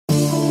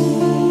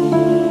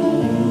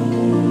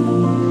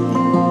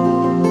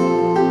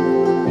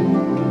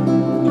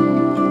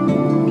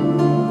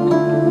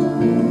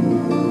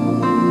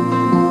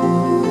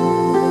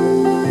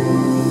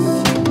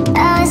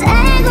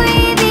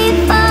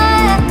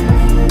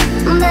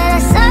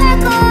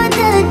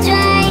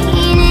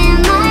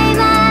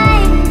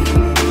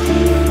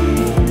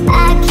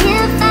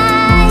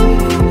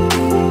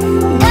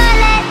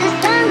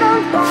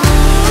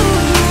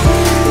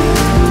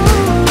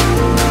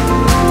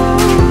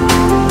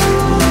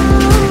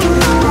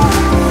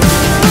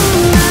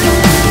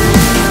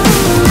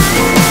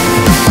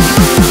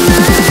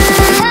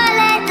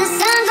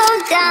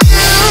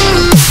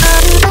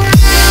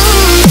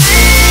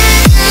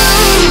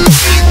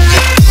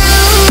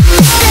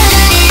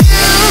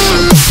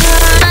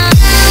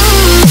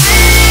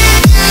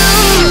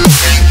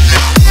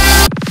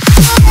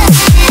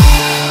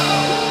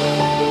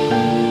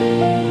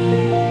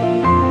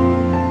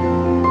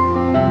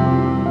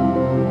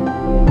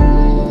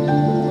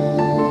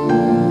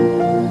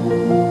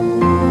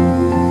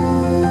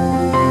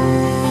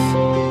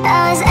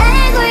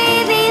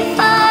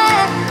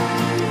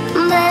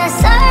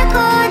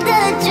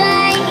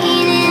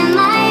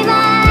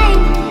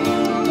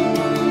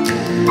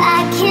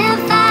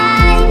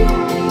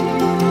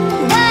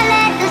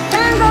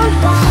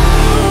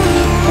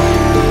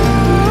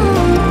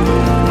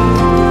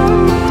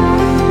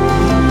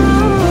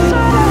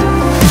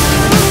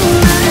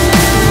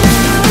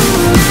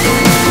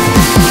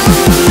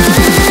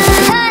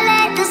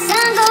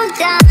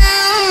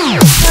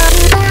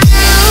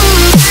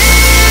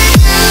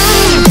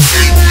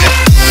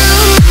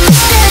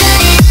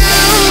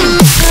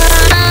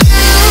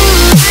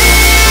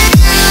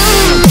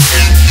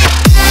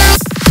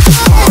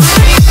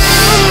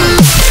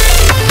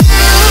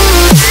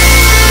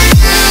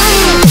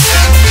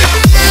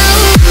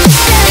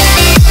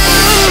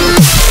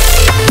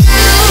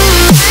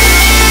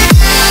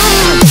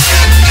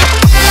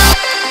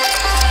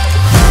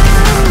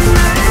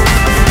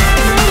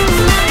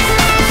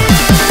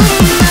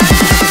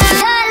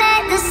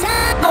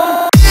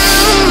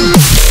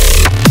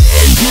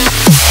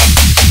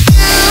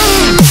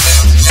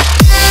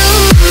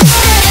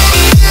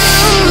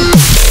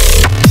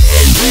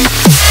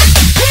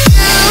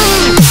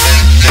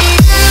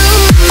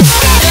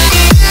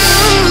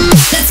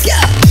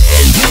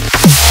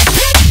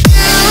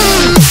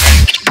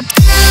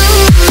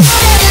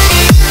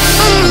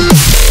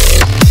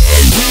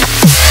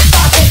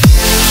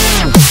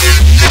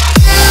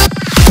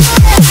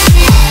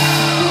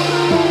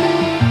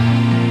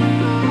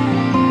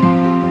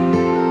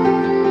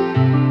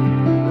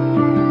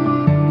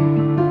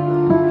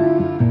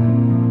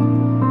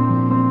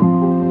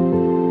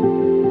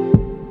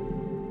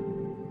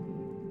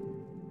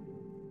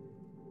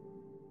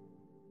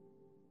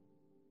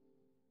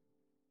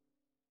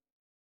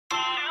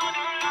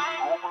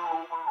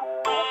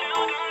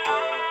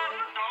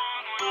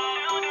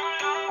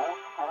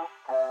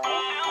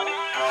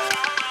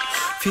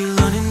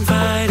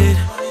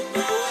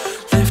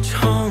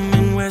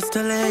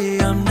delay,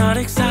 I'm not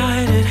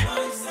excited.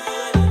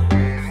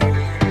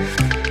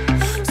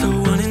 So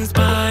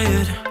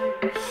uninspired,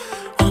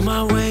 on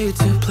my way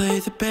to play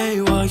the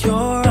bay while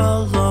you're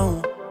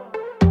alone.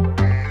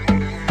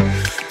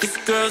 This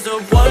girl's a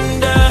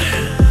wonder.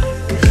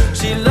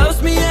 She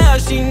loves me, yeah,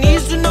 she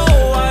needs to know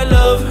I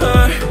love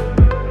her.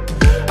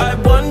 I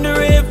wonder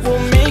if we'll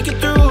make it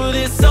through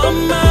this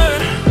summer.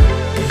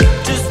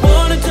 Just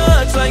wanna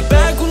touch like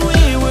back when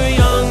we were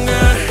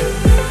younger.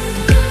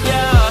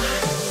 Yeah.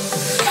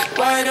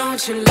 Why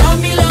don't you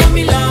love me, love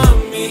me,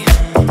 love me?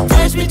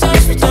 Touch me,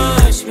 touch me,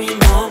 touch me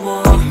no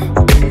more.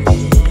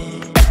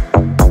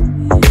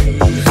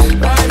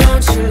 Why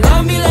don't you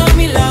love me, love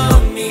me,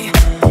 love me?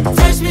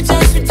 Touch me,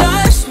 touch me,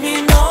 touch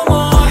me no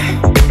more.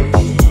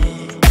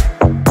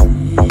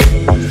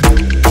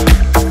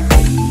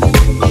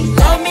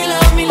 Love me,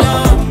 love me,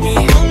 love me.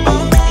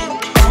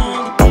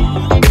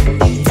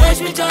 Touch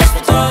me, touch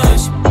me,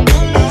 touch me.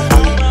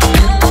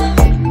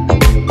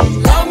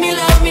 Love me,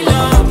 love me,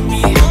 love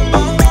me.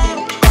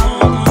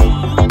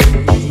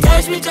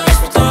 Touch me, touch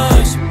me,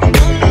 touch me.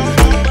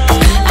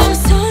 I'm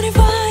so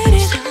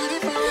divided,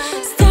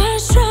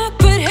 starstruck,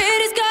 but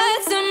hate has got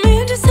some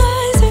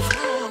indecisive.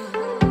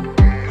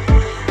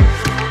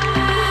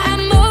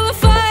 I'm over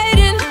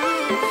fighting,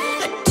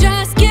 I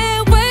just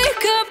can't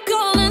wake up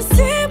cold and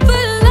sleep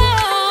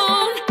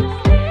alone.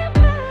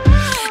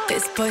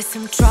 This boy's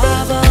some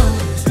trouble.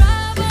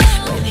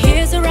 When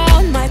he's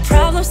around, my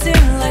problems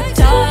seem like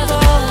double.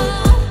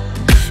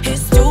 His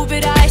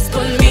stupid eyes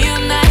put me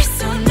on ice,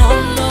 so no,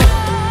 no.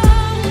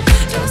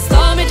 Don't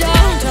slow me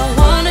down, don't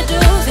wanna do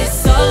this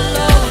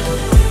solo.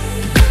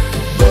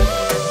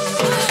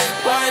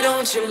 Why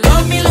don't you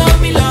love me, love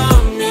me,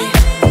 love me?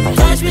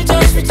 Touch me,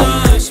 touch me,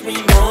 touch me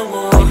no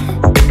more.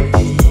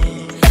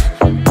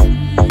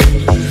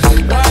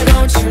 Why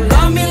don't you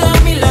love me,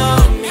 love me,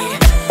 love me?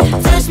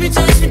 Touch me,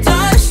 touch me,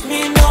 touch me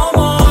no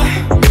more.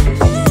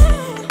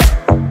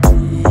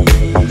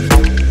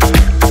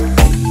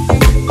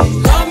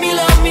 Love me,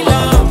 love me,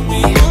 love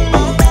me.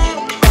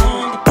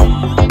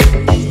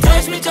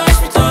 Touch me, touch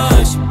me,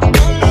 touch me.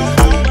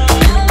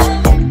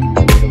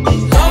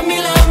 Love me,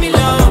 love me,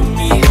 love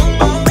me.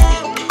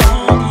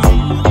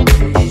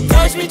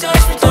 Touch me,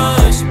 touch me,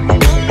 touch me.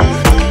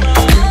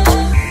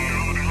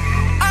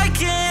 I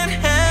can't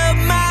help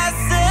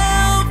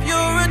myself,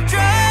 you're a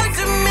drug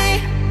to me.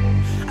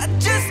 I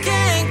just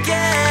can't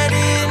get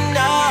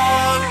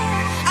enough.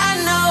 I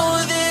know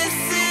this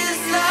is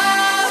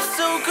love,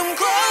 so come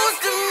close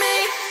to me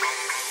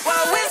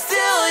while we're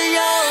still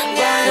young.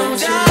 Why don't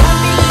you love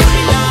me, love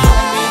me,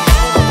 love me?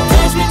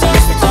 Touch me,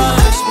 touch me,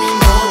 touch me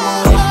no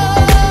more.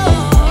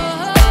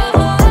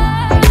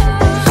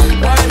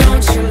 Why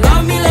don't you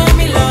love me, love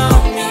me,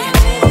 love me?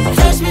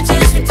 Touch me,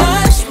 touch me,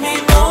 touch me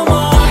no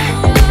more.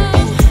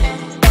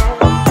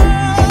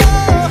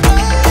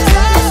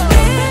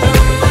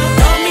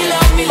 Love me,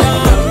 love me,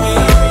 love me.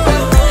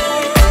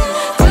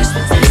 Touch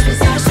me, touch me,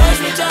 touch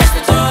me, touch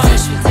me,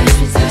 touch me, touch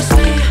me, touch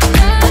me.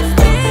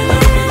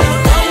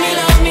 Love me,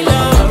 love me,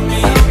 love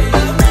me.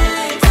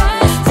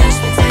 Touch me, touch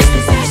me, touch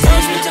me,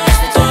 touch me, touch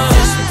me,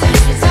 touch me,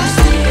 touch me, touch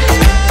me.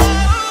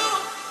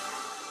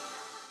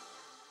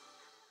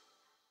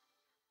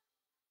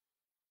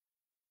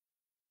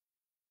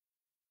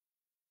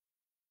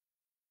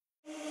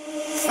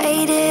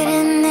 Faded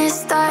in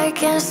this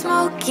dark and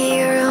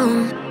smoky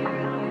room,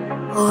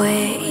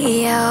 with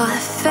your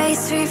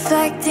face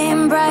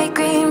reflecting bright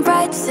green,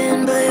 brights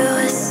and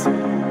blues.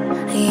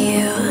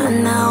 You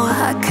know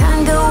I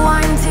kinda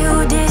want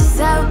to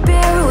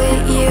disappear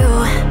with you,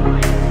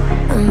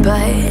 but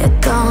I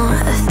don't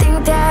think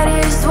that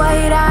is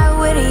what I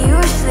would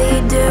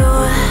usually do.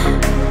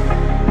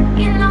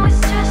 You know it's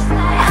just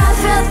like I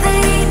felt the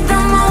heat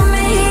the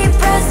moment he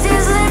pressed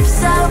his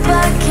lips up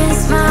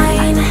against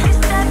mine.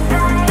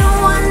 Don't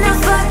wanna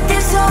fuck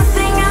this whole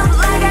thing up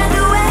like I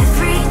do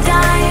every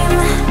time.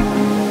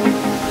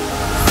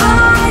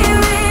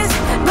 Fire is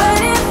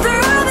burning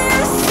through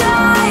this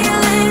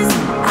silence.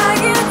 I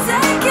can't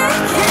take it,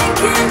 can't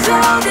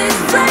control this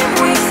flame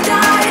we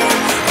started.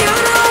 You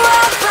know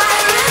I'm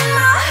fire in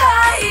my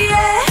heart,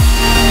 yeah.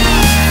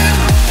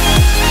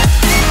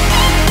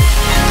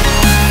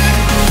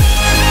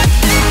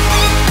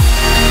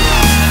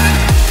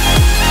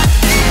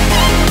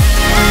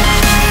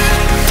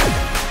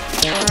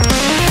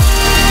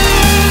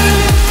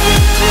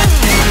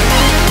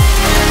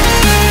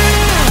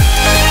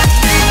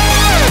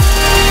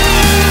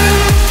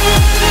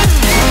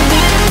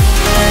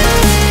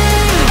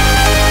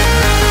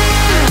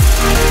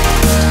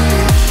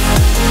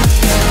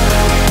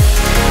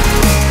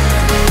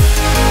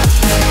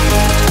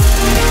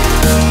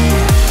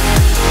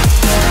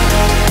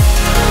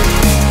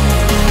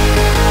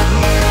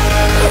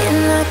 In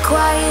the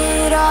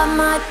quiet, all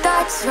my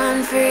thoughts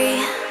run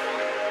free.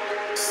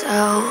 So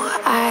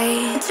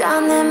I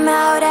drown them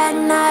out at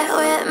night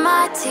with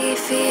my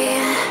TV.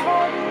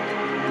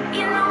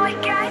 You know I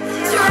got to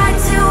try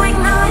to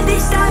ignore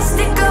these thoughts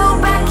that go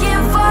back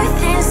and forth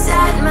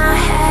inside my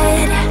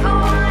head.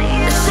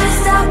 I should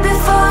stop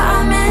before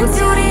I'm in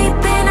too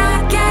deep and I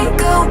can't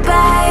go back.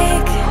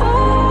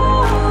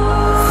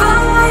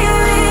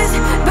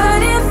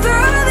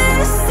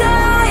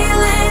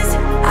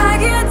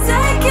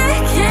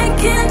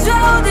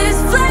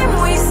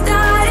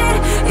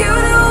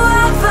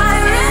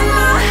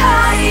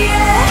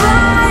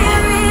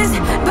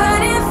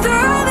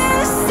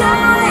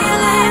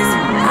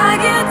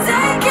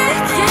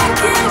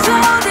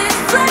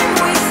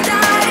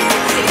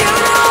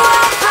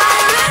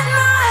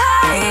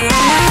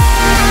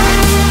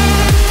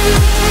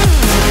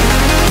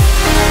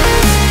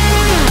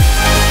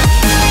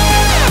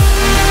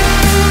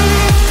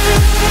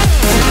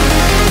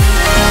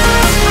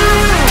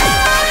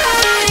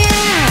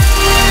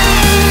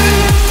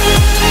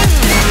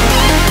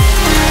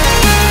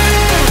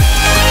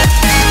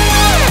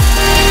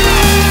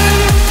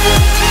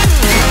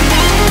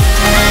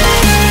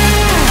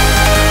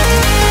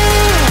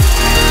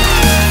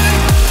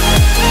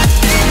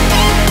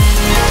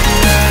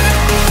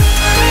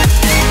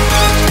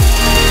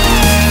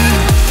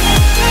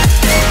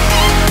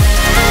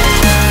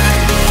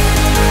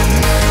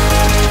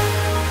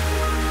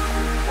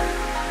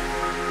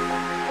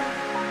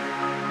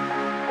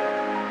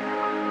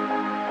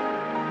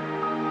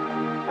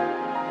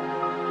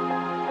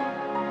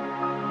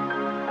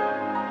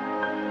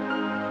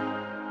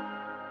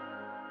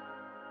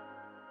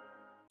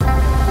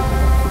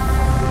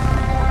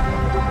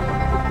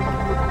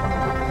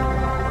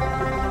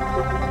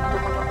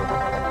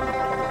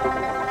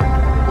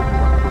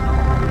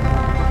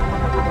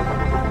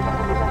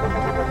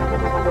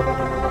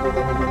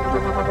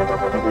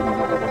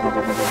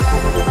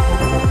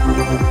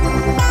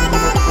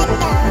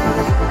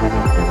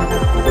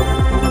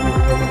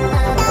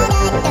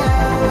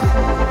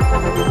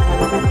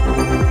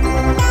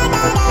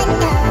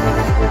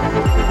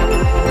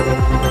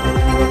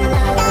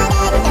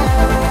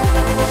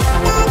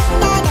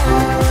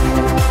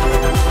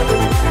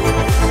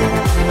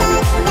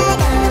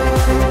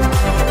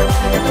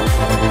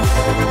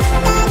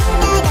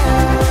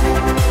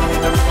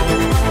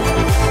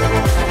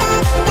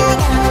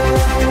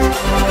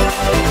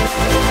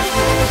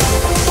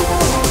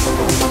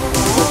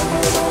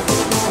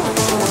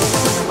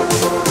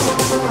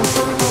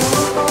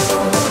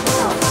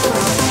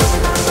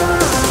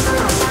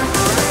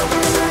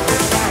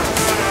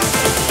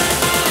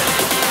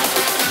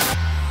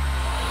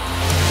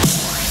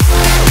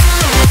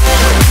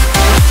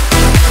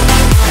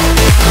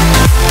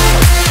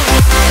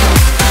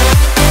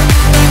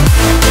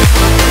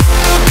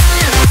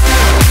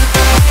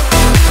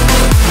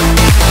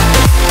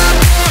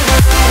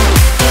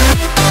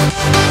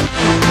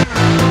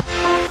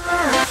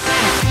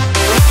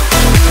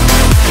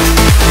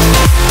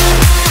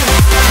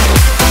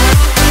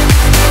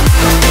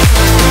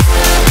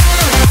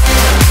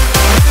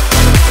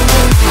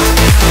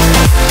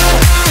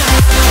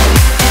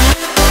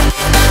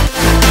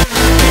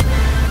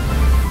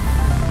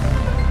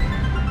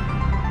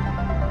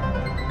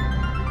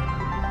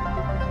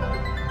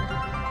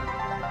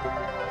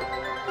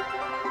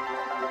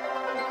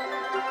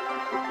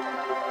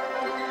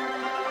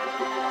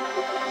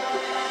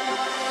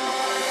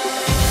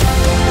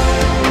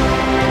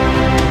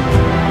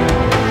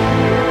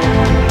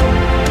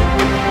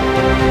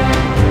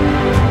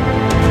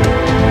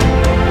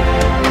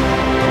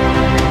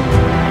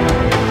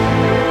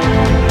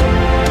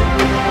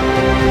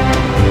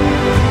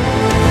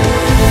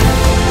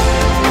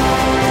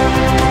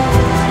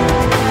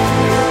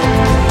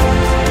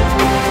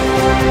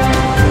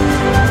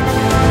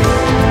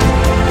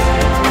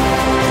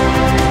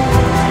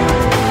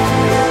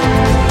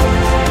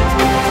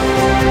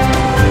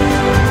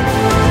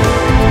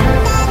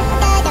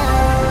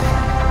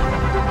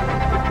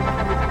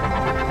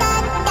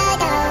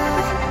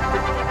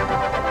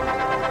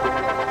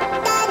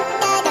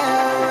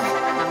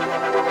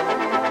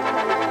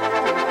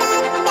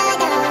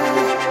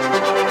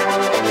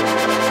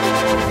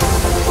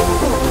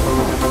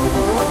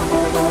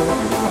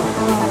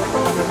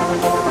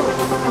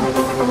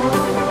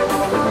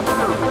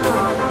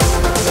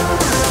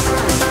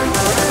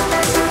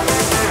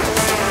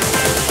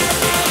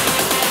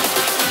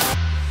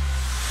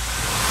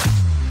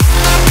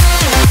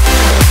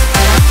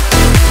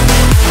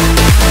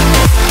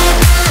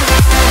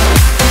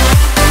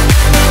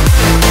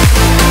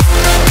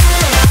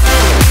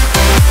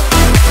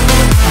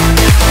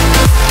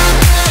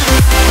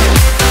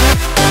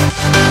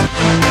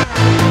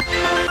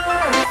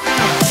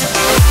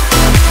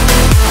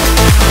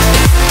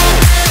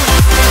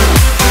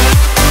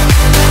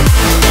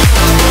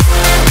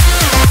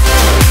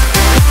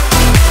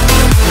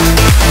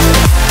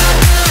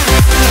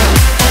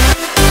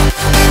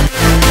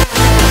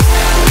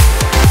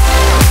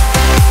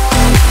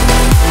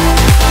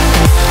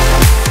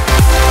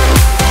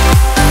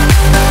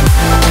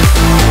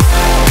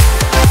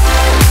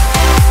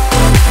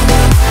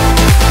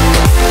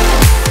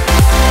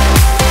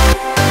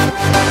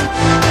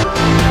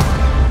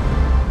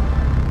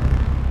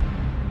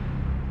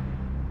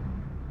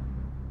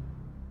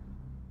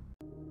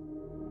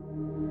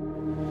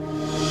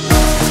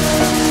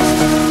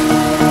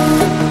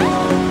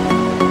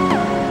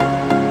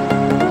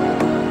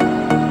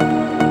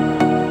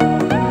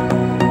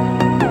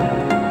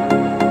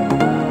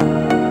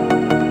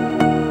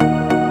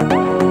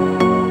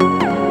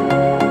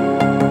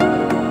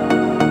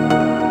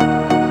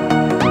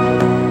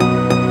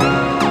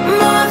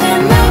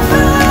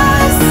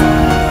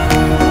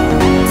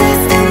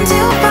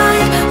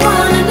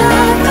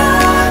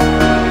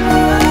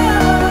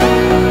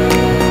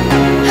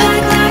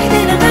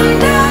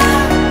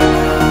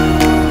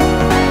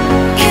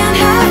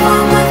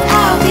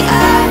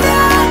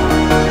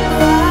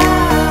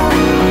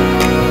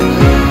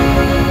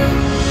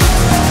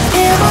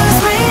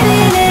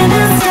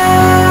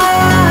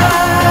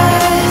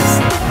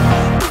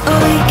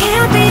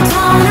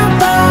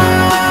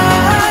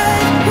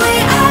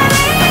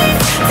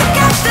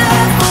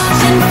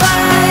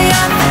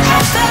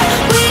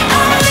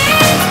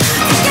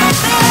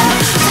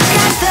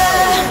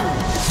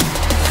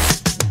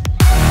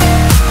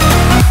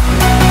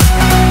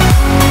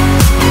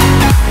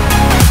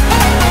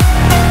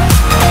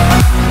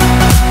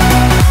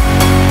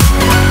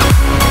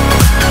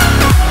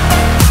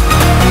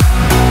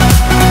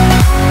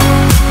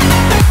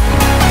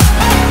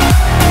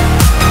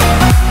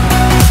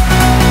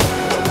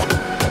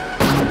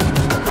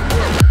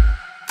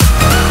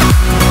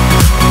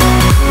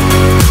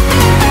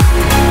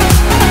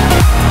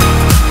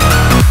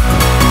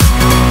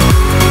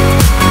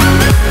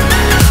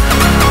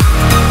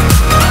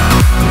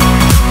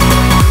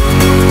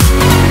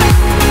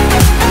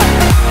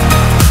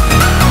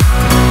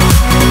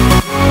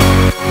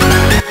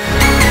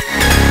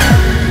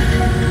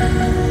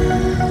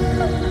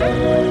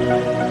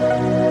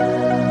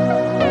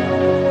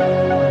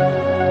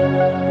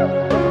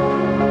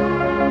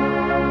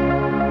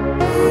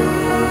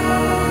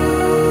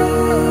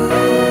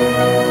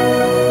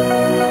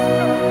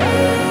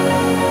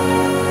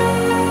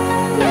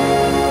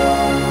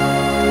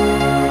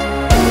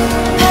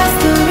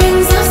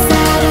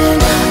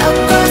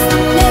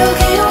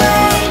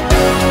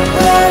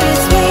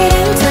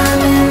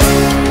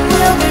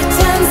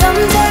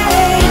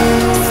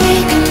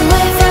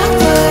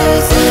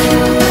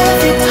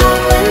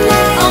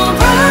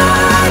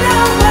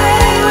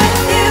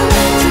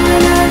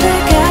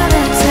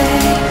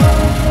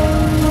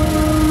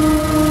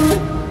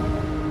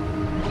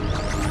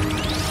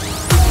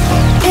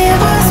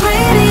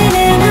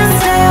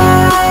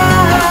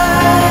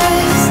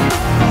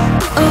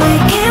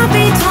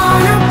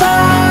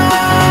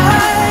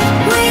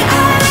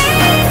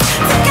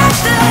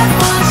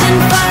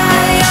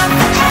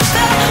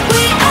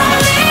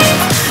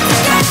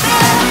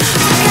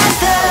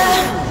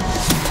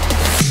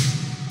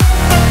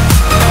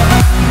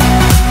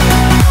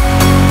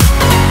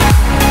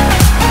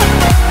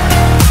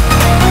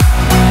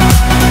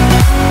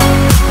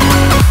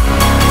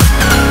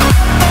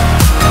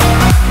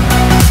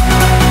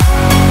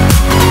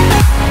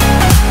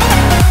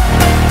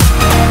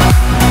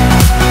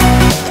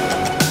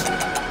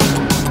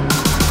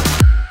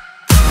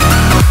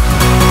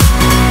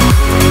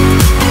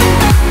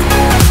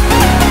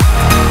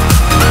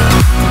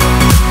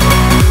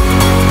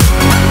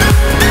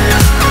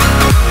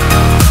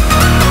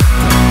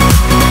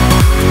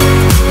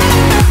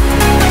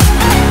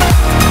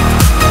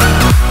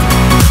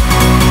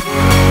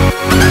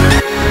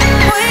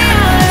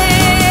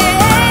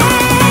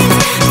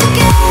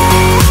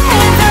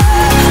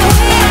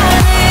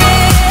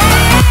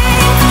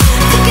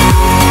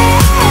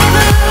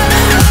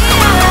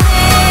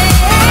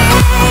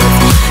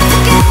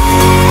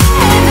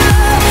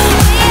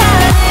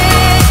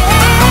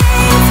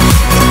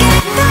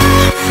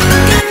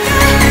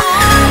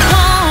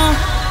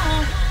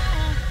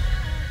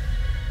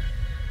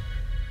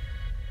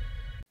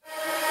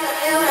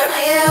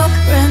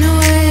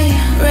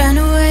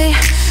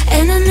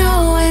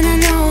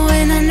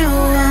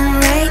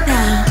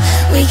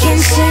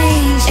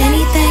 change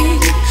anything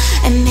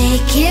and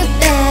make it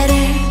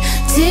better.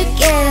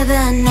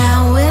 Together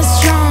now we're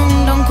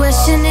strong, don't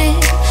question it.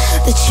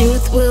 The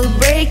truth will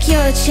break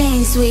your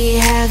chains, we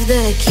have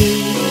the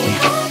key.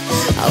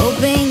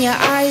 Open your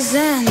eyes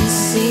and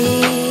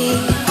see.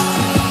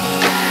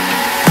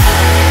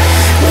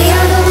 We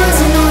are the ones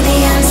who know the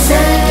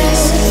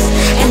answers,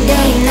 and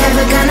they ain't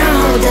never gonna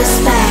hold us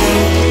back.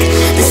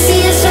 The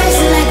sea is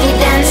rising like we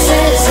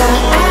dancers.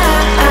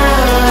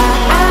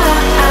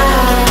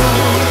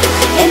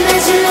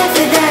 Imagine life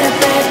without a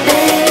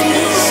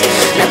purpose.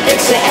 Now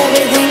picture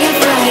everything you're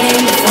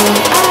fighting for.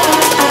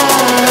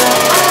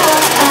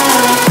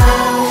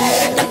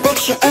 Now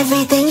picture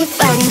everything you're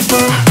fighting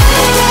for.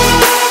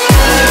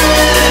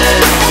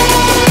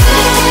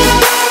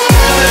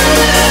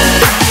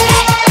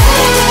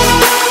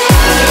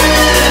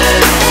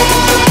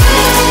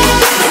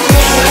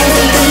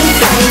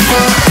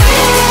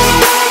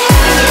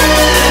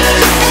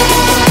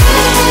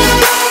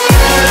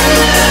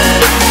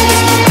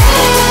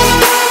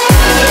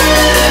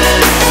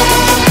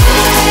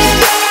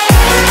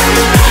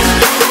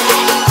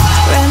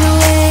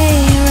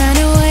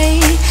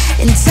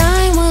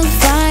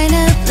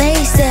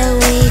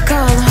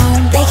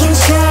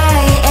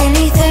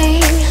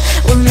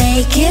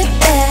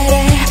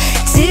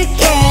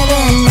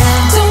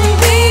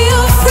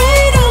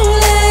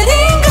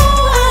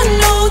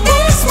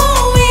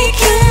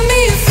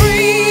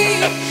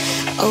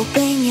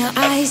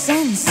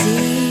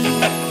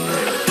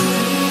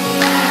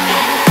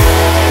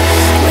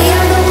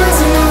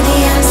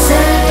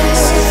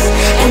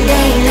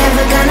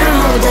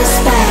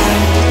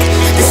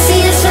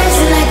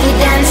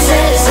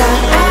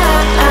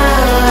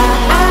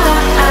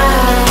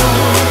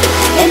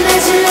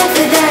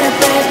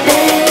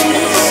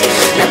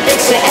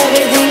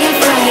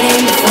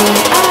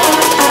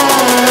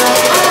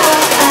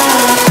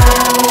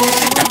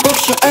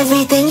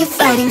 Everything you're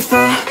fighting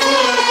for.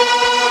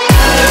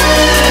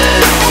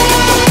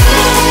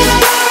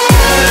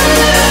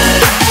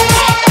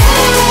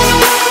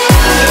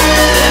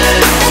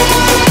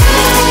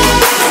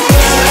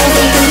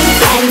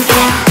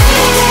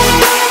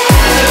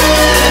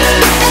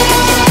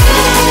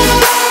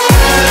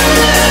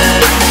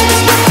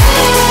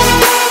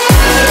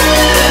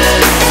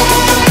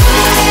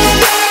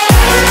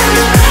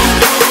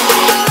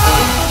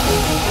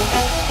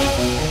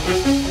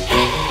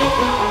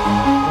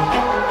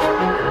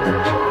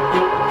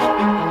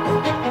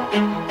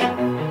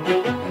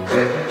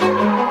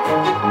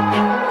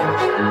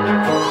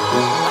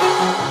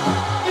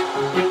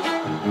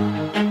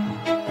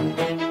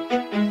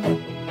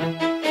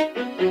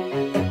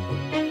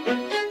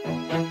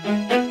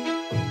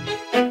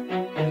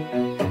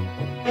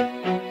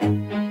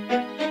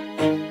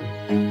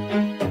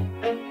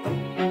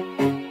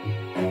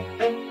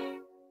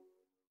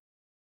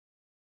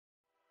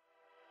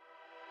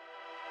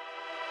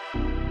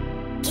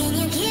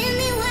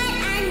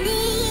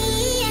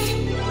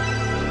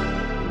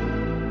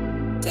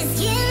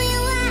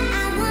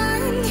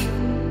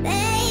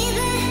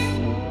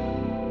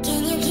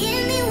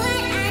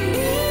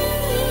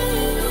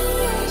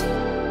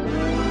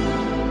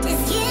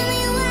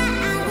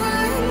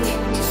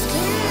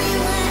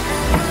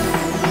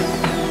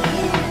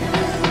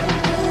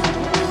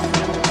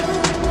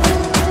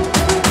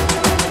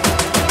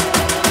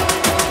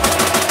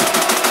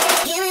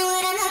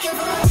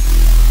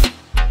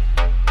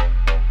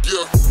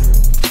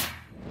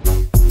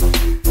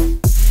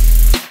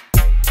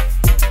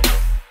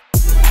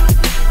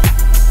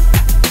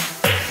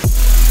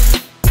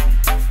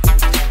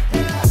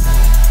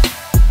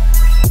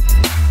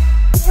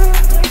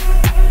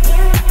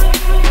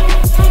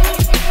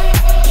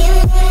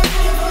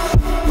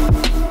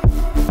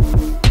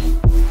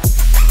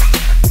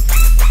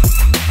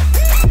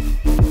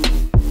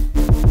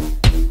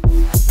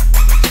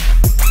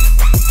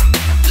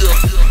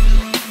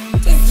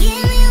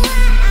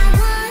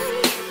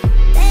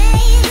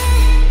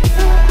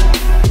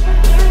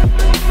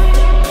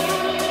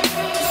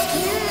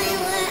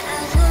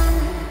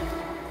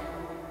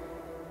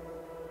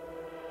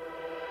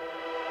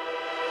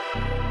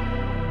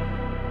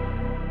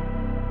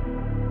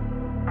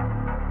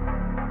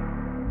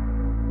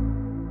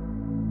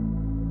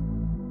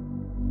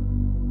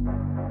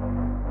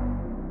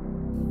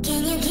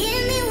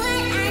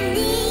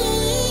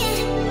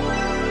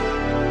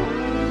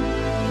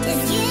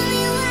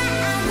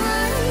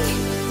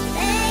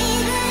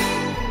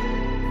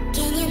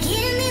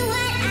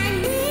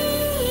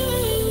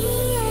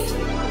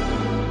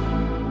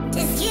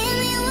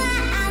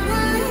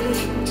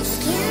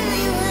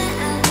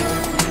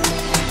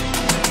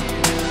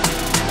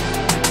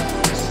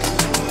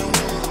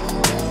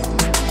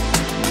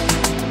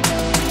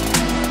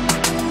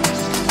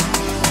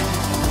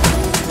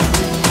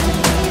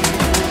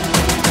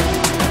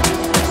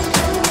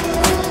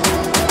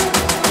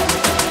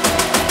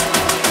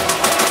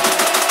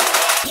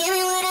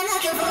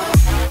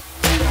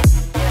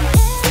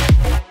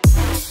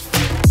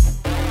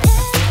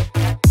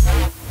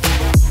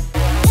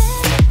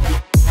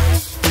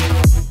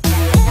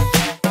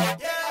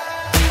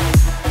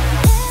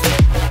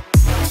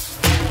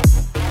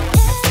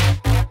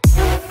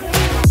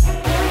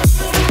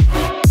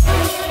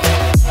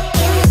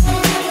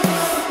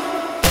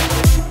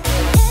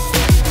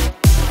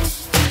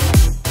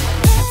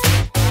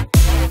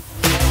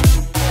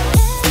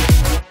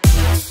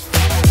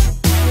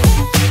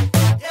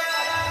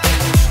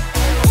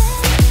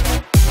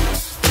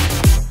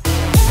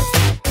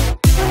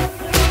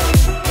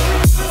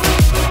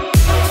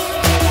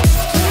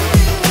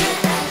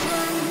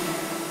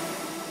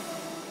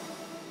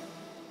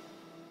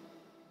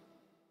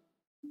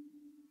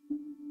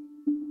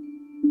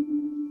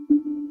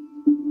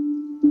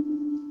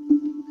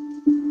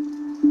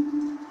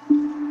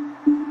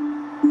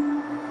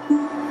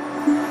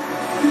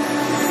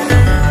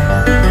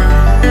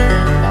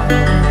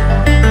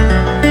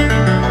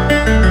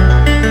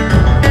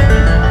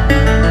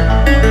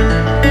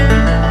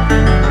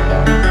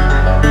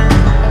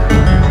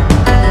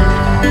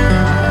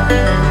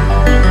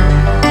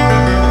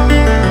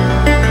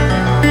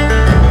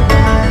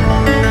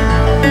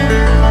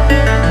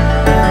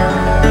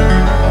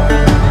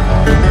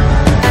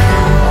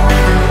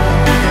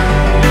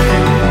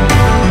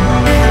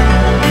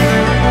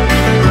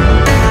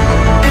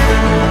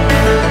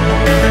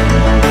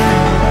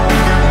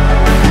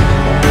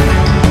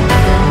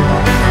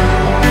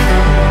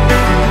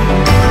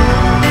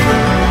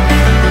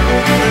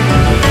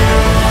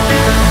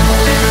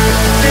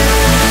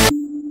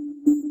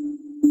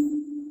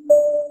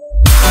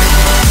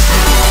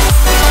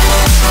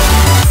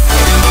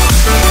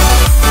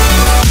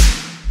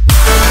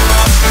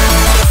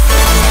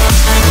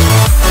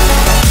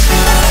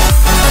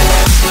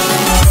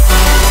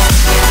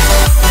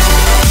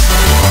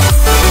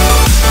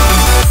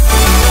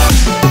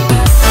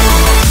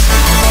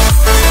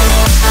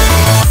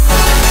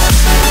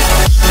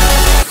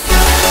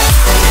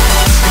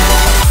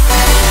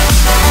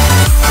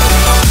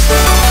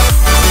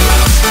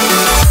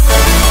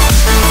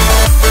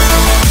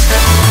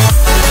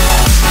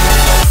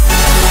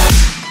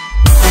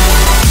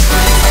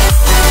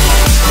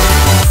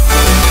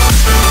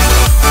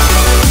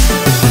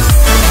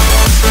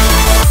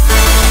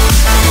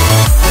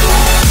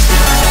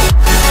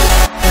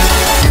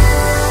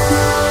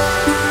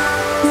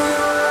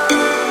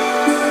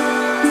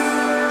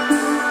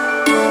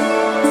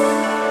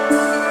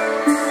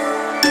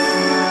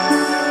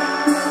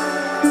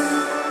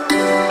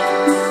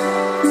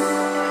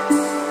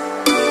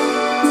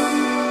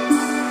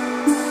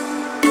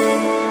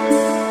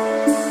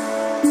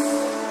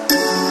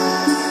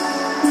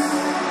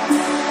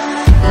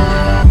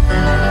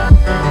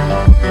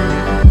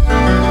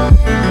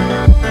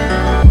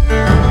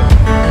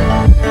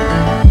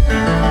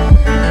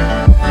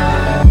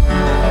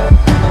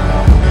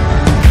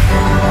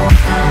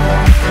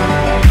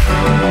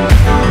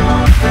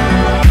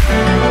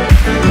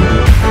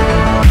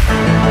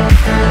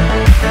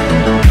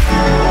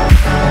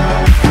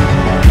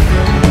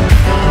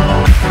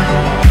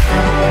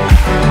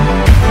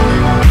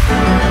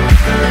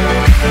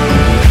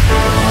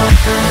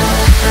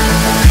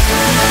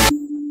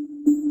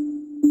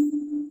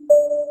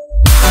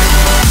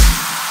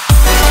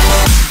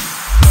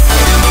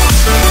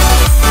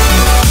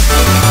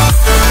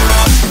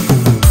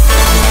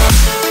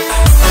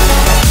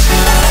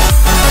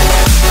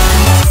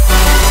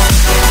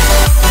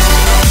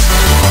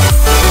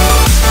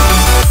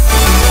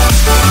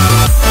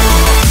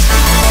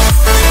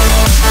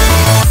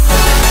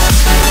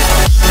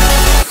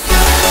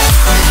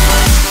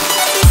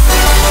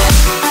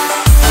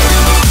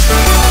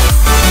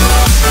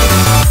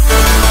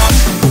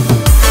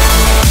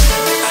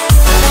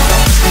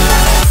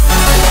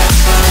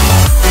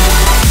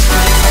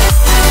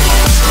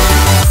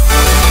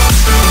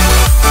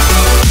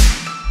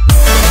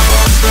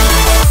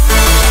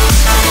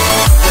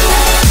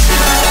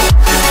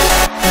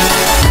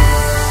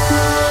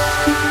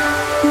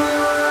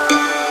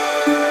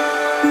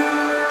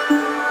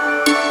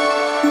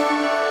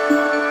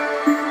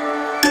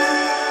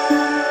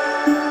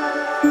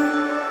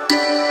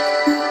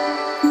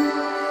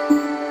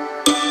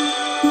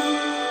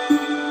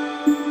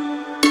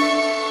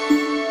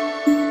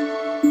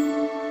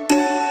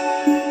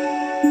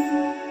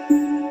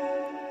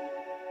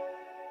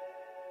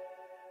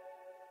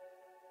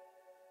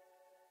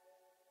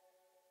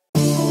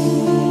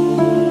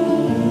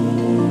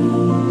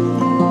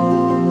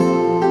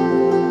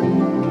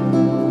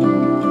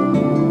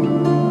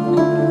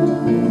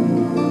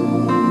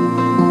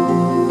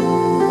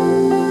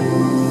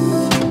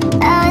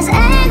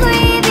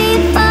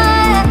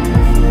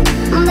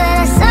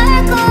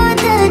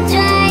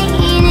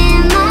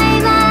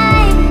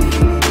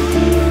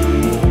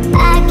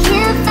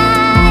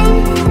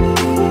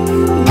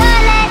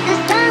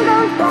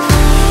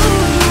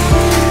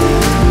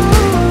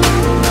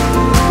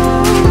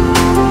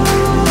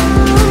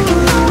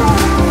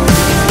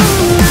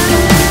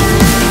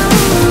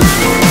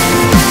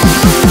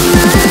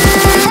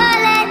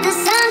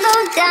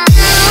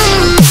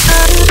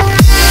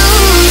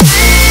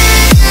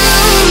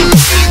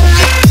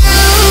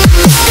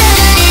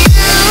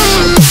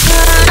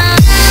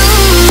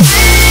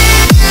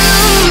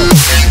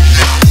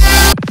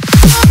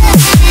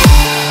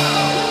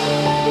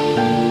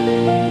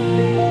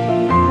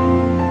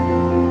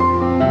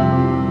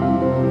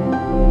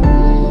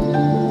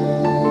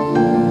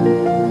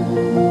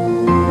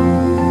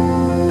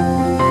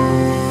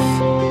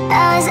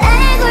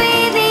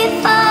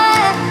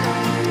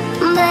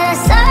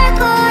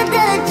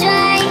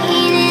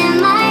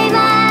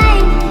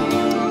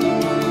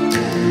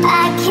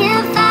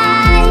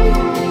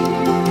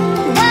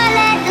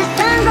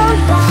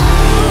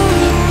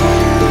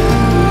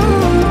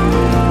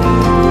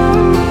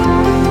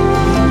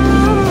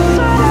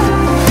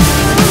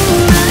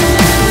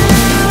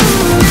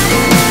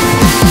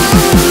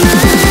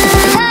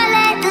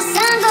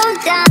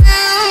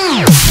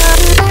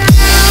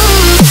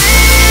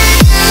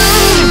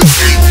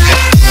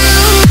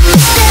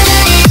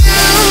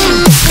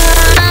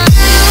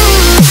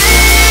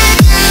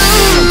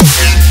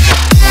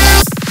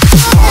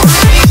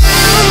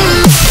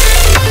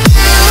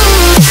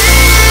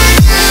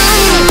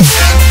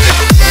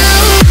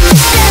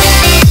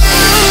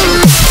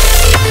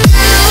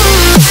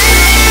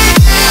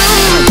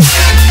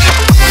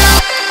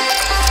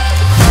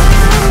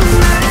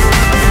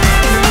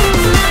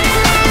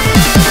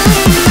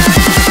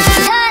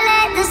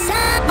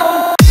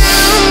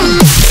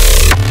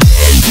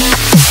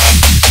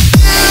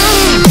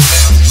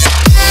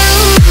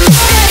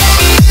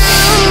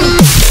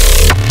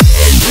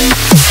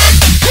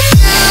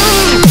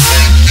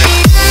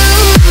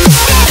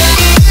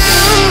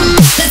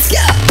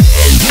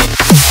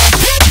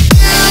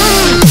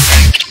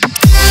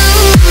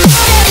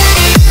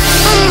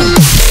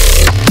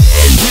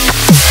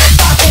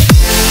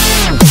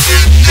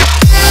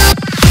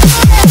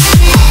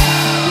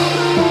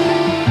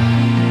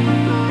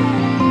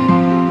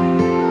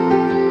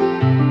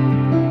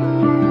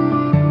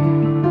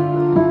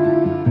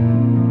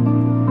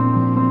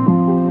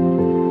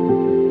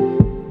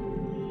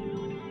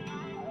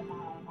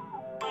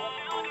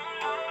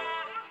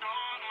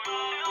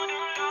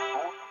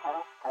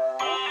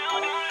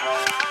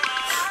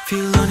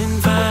 Feel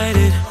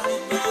uninvited.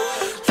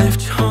 Left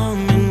you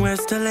home in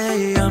West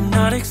LA. I'm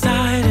not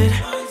excited.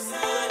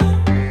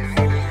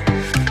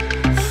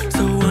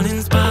 So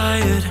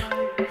uninspired.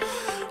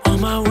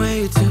 On my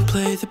way to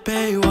play the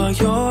bay while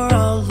you're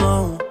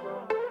alone.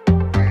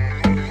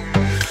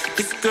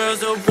 This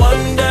girl's a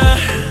wonder.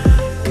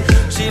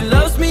 She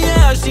loves me,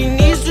 yeah, she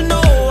needs to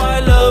know